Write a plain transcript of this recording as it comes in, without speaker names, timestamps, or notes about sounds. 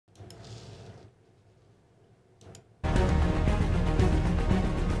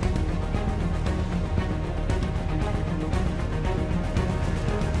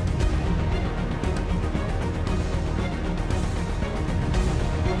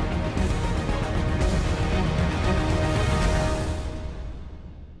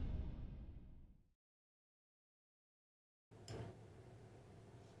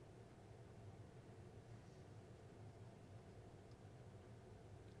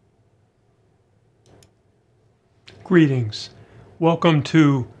Greetings. Welcome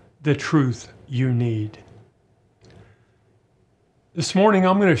to The Truth You Need. This morning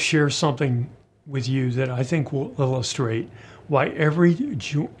I'm going to share something with you that I think will illustrate why every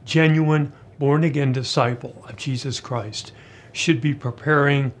genuine born-again disciple of Jesus Christ should be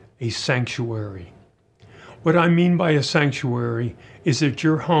preparing a sanctuary. What I mean by a sanctuary is that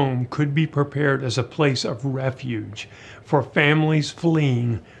your home could be prepared as a place of refuge for families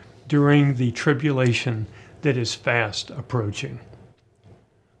fleeing during the tribulation that is fast approaching.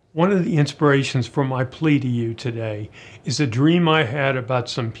 One of the inspirations for my plea to you today is a dream I had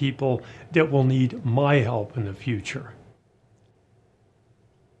about some people that will need my help in the future.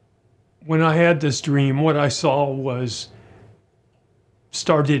 When I had this dream, what I saw was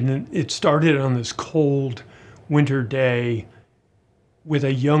it started on this cold winter day with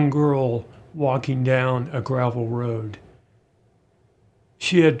a young girl walking down a gravel road.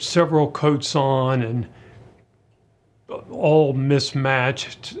 She had several coats on and all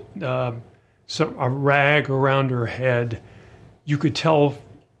mismatched, a rag around her head. You could tell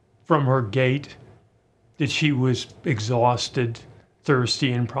from her gait that she was exhausted,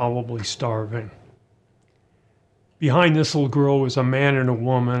 thirsty, and probably starving. Behind this little girl was a man and a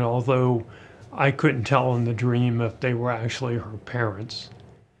woman, although I couldn't tell in the dream if they were actually her parents.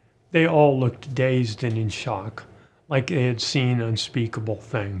 They all looked dazed and in shock, like they had seen unspeakable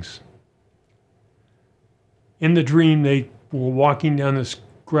things. In the dream, they were walking down this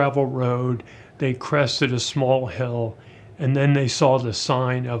gravel road. They crested a small hill, and then they saw the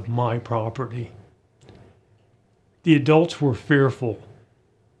sign of my property. The adults were fearful,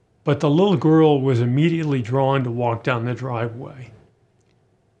 but the little girl was immediately drawn to walk down the driveway.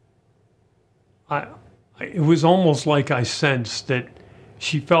 It was almost like I sensed that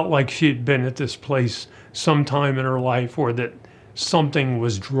she felt like she had been at this place sometime in her life, or that something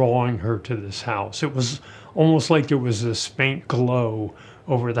was drawing her to this house. It was almost like there was this faint glow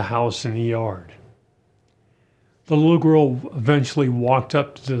over the house in the yard. The little girl eventually walked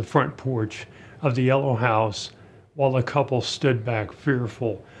up to the front porch of the yellow house while the couple stood back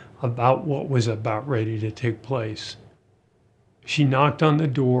fearful about what was about ready to take place. She knocked on the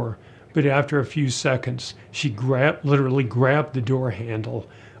door, but after a few seconds, she literally grabbed the door handle,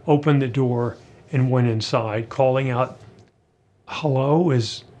 opened the door, and went inside, calling out, "Hello,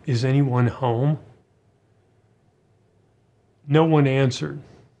 is anyone home?" No one answered.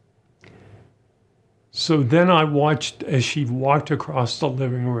 So then I watched as she walked across the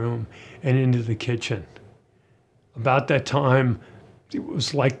living room and into the kitchen. About that time, it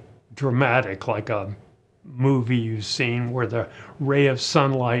was like dramatic, like a movie you've seen where the ray of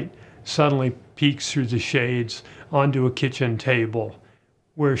sunlight suddenly peeks through the shades onto a kitchen table,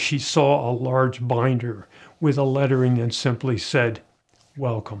 where she saw a large binder with a lettering that simply said,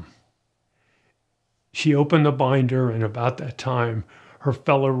 "Welcome." She opened the binder, and about that time, her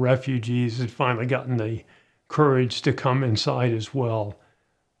fellow refugees had finally gotten the courage to come inside as well.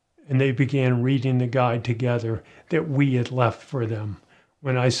 And they began reading the guide together that we had left for them.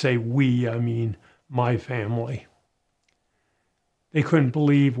 When I say we, I mean my family. They couldn't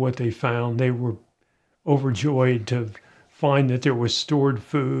believe what they found. They were overjoyed to find that there was stored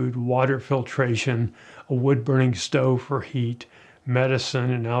food, water filtration, a wood-burning stove for heat,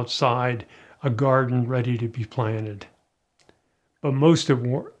 medicine, and outside a garden ready to be planted. But most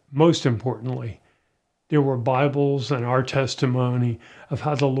importantly, there were Bibles and our testimony of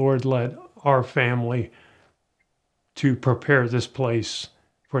how the Lord led our family to prepare this place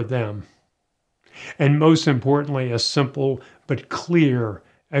for them. And most importantly, a simple but clear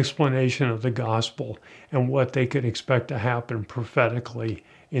explanation of the gospel and what they could expect to happen prophetically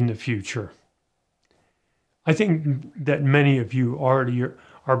in the future. I think that many of you already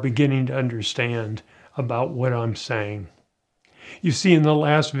are beginning to understand about what I'm saying. You see, in the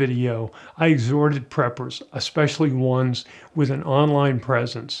last video, I exhorted preppers, especially ones with an online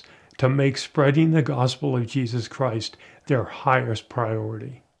presence, to make spreading the gospel of Jesus Christ their highest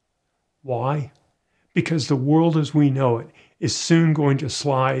priority. Why? Because the world as we know it is soon going to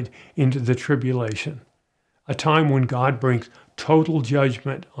slide into the tribulation, a time when God brings total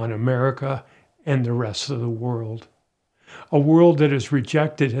judgment on America and the rest of the world. A world that has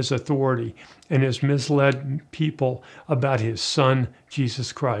rejected his authority and has misled people about his Son,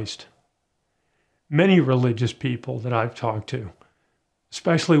 Jesus Christ. Many religious people that I've talked to,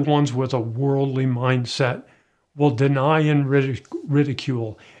 especially ones with a worldly mindset, will deny and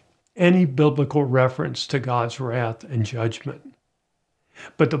ridicule any biblical reference to God's wrath and judgment.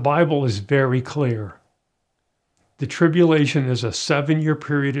 But the Bible is very clear. The tribulation is a 7-year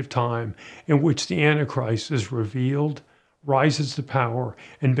period of time in which the Antichrist is revealed, rises to power,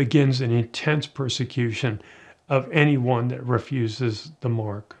 and begins an intense persecution of anyone that refuses the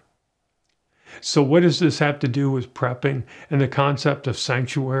mark. So what does this have to do with prepping and the concept of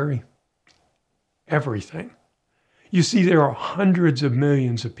sanctuary? Everything. You see, there are hundreds of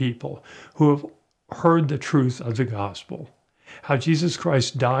millions of people who have heard the truth of the gospel, how Jesus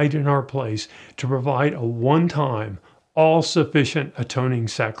Christ died in our place to provide a one-time, all-sufficient atoning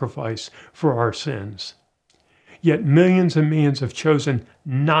sacrifice for our sins. Yet millions and millions have chosen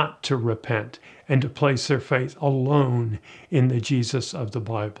not to repent and to place their faith alone in the Jesus of the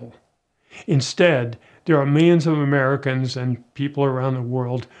Bible. Instead, there are millions of Americans and people around the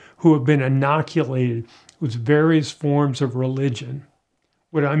world who have been inoculated with various forms of religion.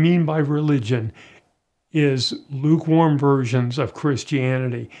 What I mean by religion is lukewarm versions of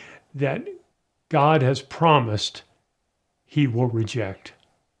Christianity that God has promised he will reject.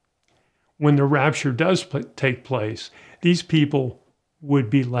 When the rapture does take place, these people would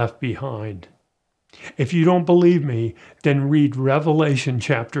be left behind. If you don't believe me, then read Revelation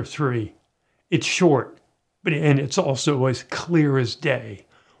chapter 3. It's short, and it's also as clear as day.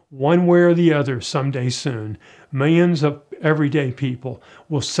 One way or the other, someday soon, millions of everyday people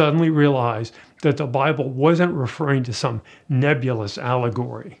will suddenly realize that the Bible wasn't referring to some nebulous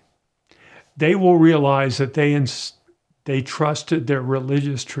allegory. They will realize that they trusted their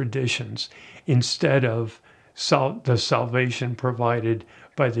religious traditions instead of the salvation provided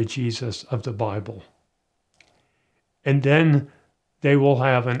by the Jesus of the Bible. And then they will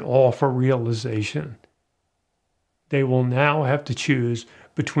have an awful realization. They will now have to choose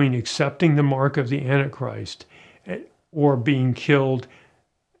between accepting the mark of the Antichrist or being killed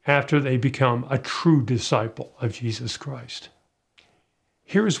after they become a true disciple of Jesus Christ.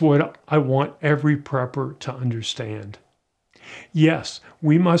 Here's what I want every prepper to understand. Yes,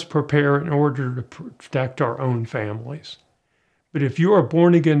 we must prepare in order to protect our own families. But if you're a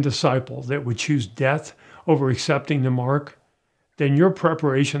born-again disciple that would choose death over accepting the mark, then your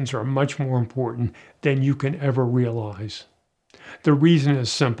preparations are much more important than you can ever realize. The reason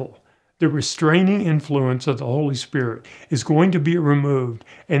is simple. The restraining influence of the Holy Spirit is going to be removed,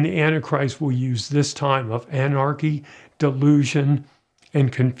 and the Antichrist will use this time of anarchy, delusion,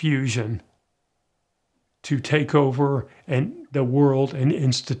 and confusion to take over the world and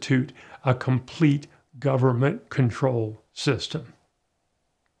institute a complete government control system.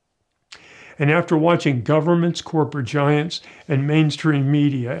 And after watching governments, corporate giants, and mainstream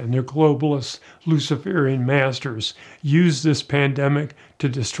media and their globalist Luciferian masters use this pandemic to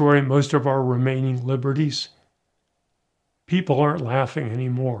destroy most of our remaining liberties, people aren't laughing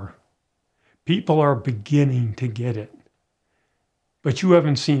anymore. People are beginning to get it. But you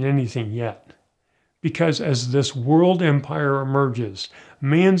haven't seen anything yet. Because as this world empire emerges,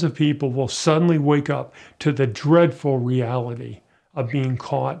 millions of people will suddenly wake up to the dreadful reality of being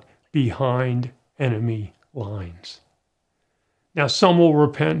caught behind enemy lines. Now, some will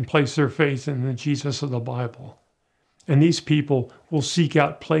repent and place their faith in the Jesus of the Bible. And these people will seek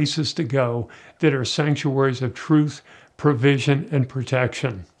out places to go that are sanctuaries of truth, provision, and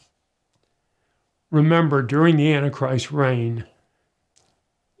protection. Remember, during the Antichrist reign,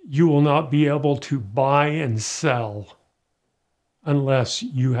 you will not be able to buy and sell unless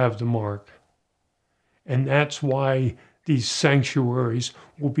you have the mark. And that's why these sanctuaries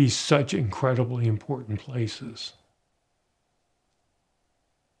will be such incredibly important places.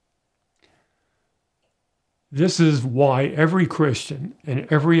 This is why every Christian and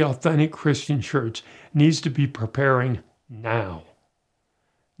every authentic Christian church needs to be preparing now.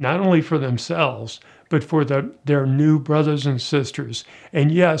 Not only for themselves, but for their new brothers and sisters.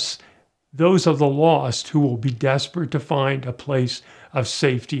 And yes, those of the lost who will be desperate to find a place of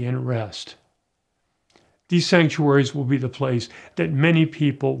safety and rest. These sanctuaries will be the place that many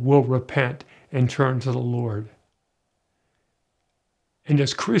people will repent and turn to the Lord. And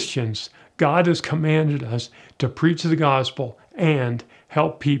as Christians, God has commanded us to preach the gospel and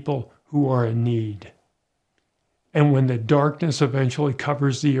help people who are in need. And when the darkness eventually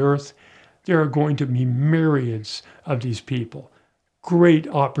covers the earth, there are going to be myriads of these people. Great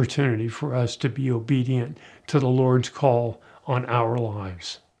opportunity for us to be obedient to the Lord's call on our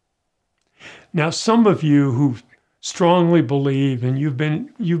lives. Now, some of you who strongly believe, and you've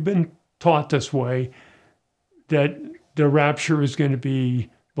been taught this way, that the rapture is going to be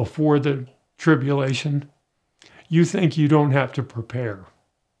before the tribulation, you think you don't have to prepare.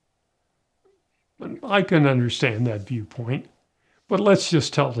 I can understand that viewpoint, but let's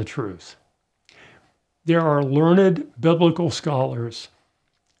just tell the truth. There are learned biblical scholars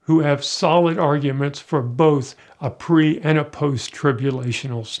who have solid arguments for both a pre- and a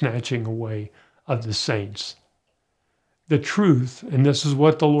post-tribulational snatching away of the saints. The truth, and this is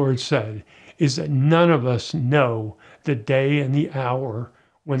what the Lord said, is that none of us know the day and the hour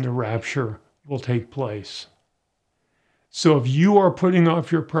when the rapture will take place. So if you are putting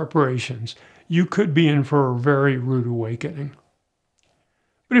off your preparations, you could be in for a very rude awakening.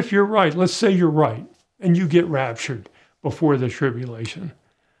 But if you're right, let's say you're right, and you get raptured before the tribulation,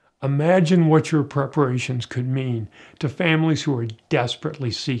 imagine what your preparations could mean to families who are desperately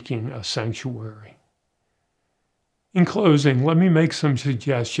seeking a sanctuary. In closing, let me make some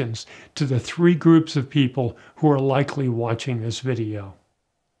suggestions to the 3 groups of people who are likely watching this video.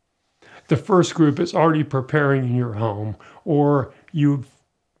 The first group is already preparing in your home, or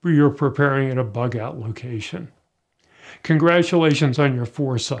you're preparing at a bug-out location. Congratulations on your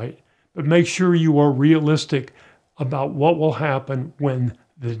foresight, but make sure you are realistic about what will happen when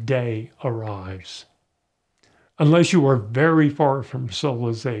the day arrives. Unless you are very far from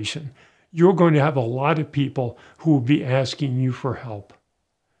civilization, you're going to have a lot of people who will be asking you for help.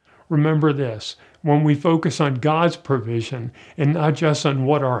 Remember this, when we focus on God's provision and not just on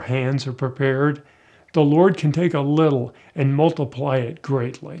what our hands are prepared, the Lord can take a little and multiply it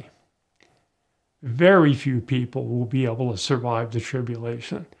greatly. Very few people will be able to survive the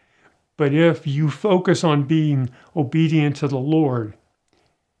tribulation. But if you focus on being obedient to the Lord,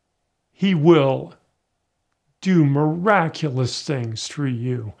 He will do miraculous things through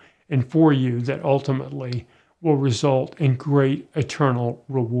you and for you that ultimately will result in great eternal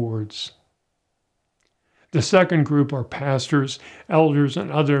rewards. The second group are pastors, elders, and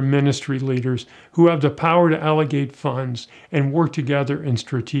other ministry leaders who have the power to allocate funds and work together in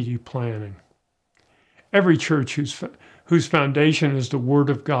strategic planning. Every church whose foundation is the Word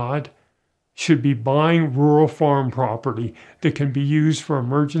of God should be buying rural farm property that can be used for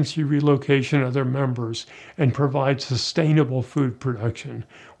emergency relocation of their members and provide sustainable food production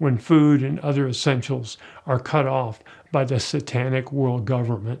when food and other essentials are cut off by the satanic world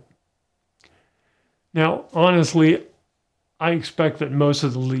government. Now, honestly, I expect that most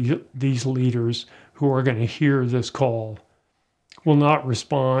of these leaders who are going to hear this call will not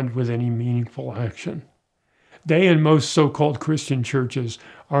respond with any meaningful action. They and most so-called Christian churches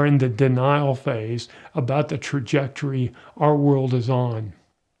are in the denial phase about the trajectory our world is on.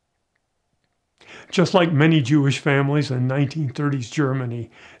 Just like many Jewish families in 1930s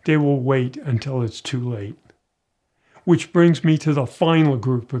Germany, they will wait until it's too late. Which brings me to the final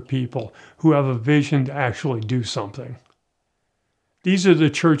group of people who have a vision to actually do something. These are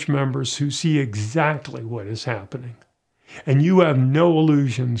the church members who see exactly what is happening, and you have no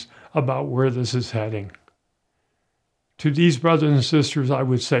illusions about where this is heading. To these brothers and sisters, I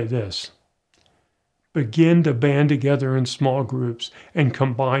would say this: begin to band together in small groups and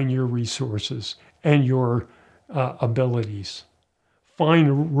combine your resources and your abilities.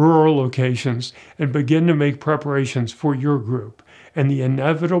 Find rural locations and begin to make preparations for your group and the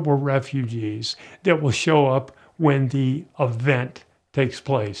inevitable refugees that will show up when the event takes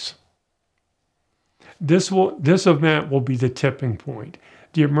place. This event will be the tipping point,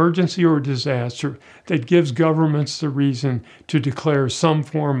 the emergency or disaster that gives governments the reason to declare some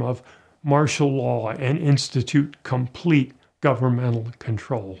form of martial law and institute complete governmental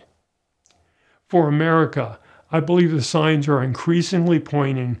control. For America, I believe the signs are increasingly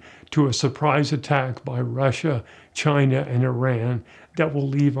pointing to a surprise attack by Russia, China, and Iran that will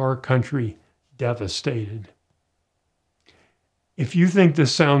leave our country devastated. If you think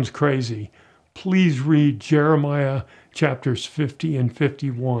this sounds crazy, please read Jeremiah chapters 50 and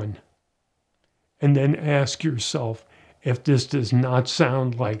 51, and then ask yourself if this does not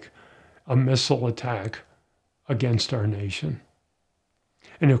sound like a missile attack against our nation.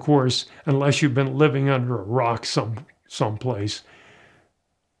 And of course, unless you've been living under a rock someplace,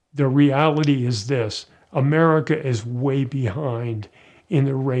 the reality is this: America is way behind in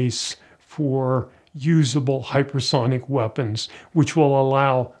the race for usable hypersonic weapons, which will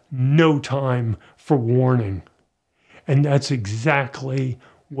allow no time for warning. And that's exactly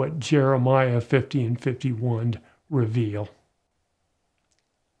what Jeremiah 50 and 51 reveal.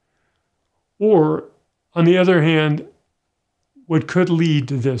 Or, on the other hand, what could lead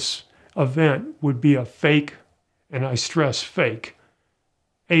to this event would be a fake, and I stress fake,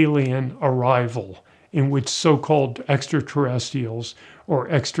 alien arrival in which so-called extraterrestrials or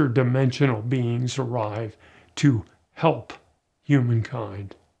extra-dimensional beings arrive to help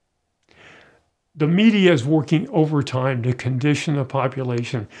humankind. The media is working overtime to condition the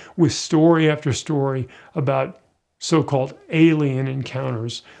population with story after story about so-called alien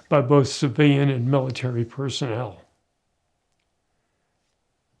encounters by both civilian and military personnel.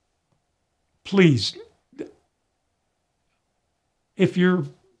 Please, if you're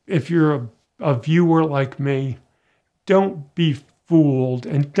a viewer like me, don't be fooled,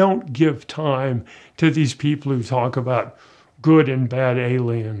 and don't give time to these people who talk about good and bad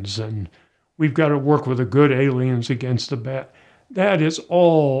aliens, and we've got to work with the good aliens against the bad. That is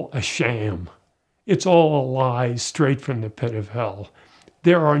all a sham. It's all a lie straight from the pit of hell.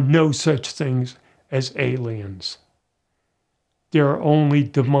 There are no such things as aliens. There are only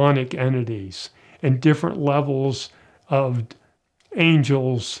demonic entities and different levels of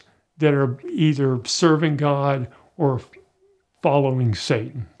angels that are either serving God or following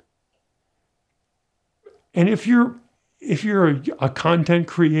Satan. And if you're a content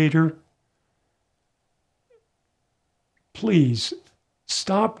creator, please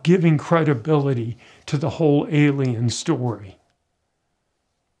stop giving credibility to the whole alien story.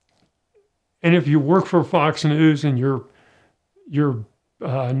 And if you work for Fox News and your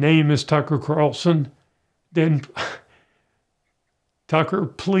name is Tucker Carlson, then Tucker,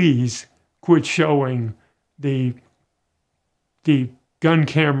 please quit showing the gun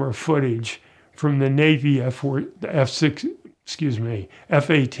camera footage from the Navy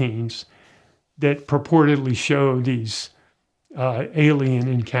F-18s that purportedly show these alien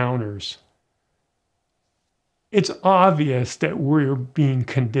encounters. It's obvious that we're being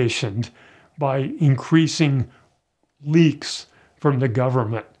conditioned by increasing leaks from the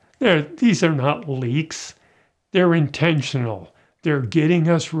government. These are not leaks. They're intentional. They're getting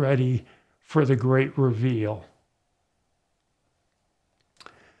us ready for the great reveal.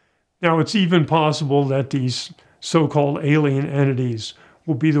 Now, it's even possible that these so-called alien entities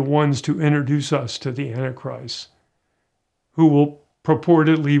will be the ones to introduce us to the Antichrist, who will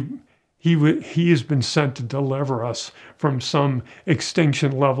purportedly, he has been sent to deliver us from some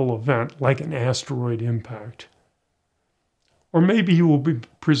extinction level event like an asteroid impact. Or maybe he will be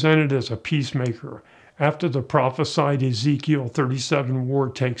presented as a peacemaker after the prophesied Ezekiel 37 war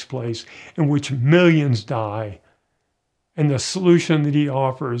takes place, in which millions die. And the solution that he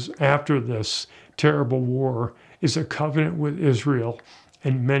offers after this terrible war is a covenant with Israel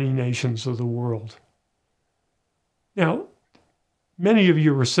and many nations of the world. Now, many of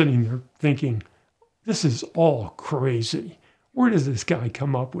you are sitting there thinking, this is all crazy. Where does this guy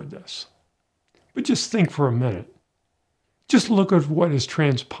come up with this? But just think for a minute. Just look at what has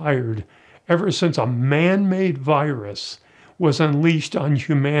transpired ever since a man-made virus was unleashed on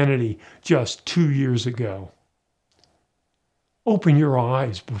humanity just 2 years ago. Open your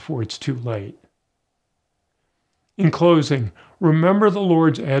eyes before it's too late. In closing, remember the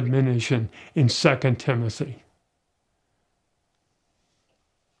Lord's admonition in 2 Timothy.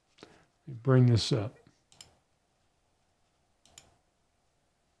 Let me bring this up.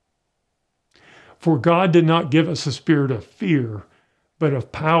 For God did not give us a spirit of fear, but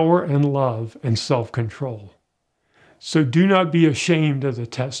of power and love and self-control. So do not be ashamed of the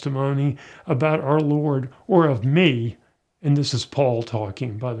testimony about our Lord or of me. And this is Paul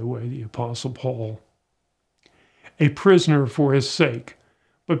talking, by the way, the Apostle Paul. A prisoner for his sake,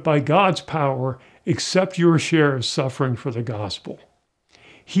 but by God's power, accept your share of suffering for the gospel.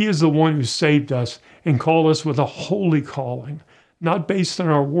 He is the one who saved us and called us with a holy calling, not based on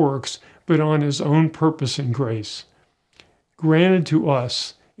our works, but on his own purpose and grace, granted to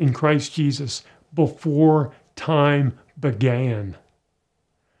us in Christ Jesus before time began,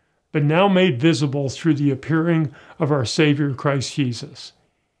 but now made visible through the appearing of our Savior Christ Jesus.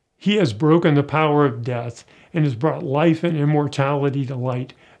 He has broken the power of death and has brought life and immortality to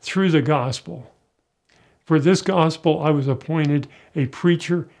light through the gospel. For this gospel I was appointed a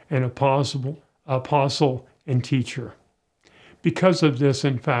preacher and apostle and teacher. Because of this,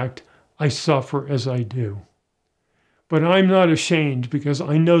 in fact, I suffer as I do. But I'm not ashamed, because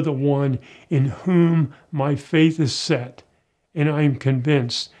I know the one in whom my faith is set, and I am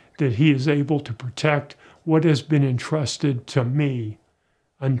convinced that he is able to protect what has been entrusted to me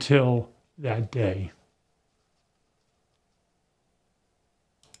until that day.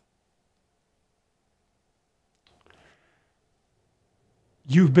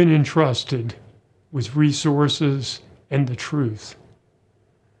 You've been entrusted with resources and the truth.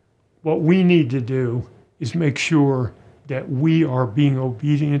 What we need to do is make sure that we are being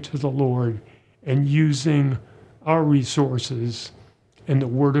obedient to the Lord and using our resources and the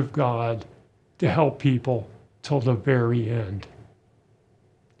Word of God to help people till the very end.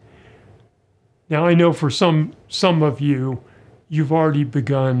 Now, I know for some of you, you've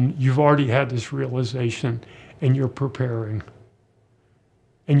already had this realization, and you're preparing.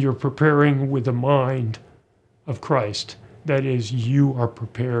 And you're preparing with the mind of Christ. That is, you are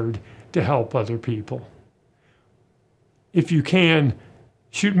prepared to help other people. If you can,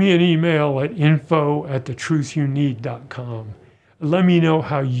 shoot me an email at info@thetruthyounneed.com. Let me know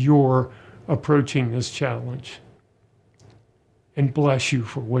how you're approaching this challenge. and bless you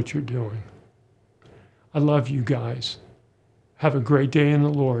for what you're doing. I love you guys. Have a great day in the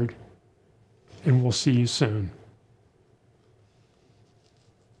Lord, and we'll see you soon.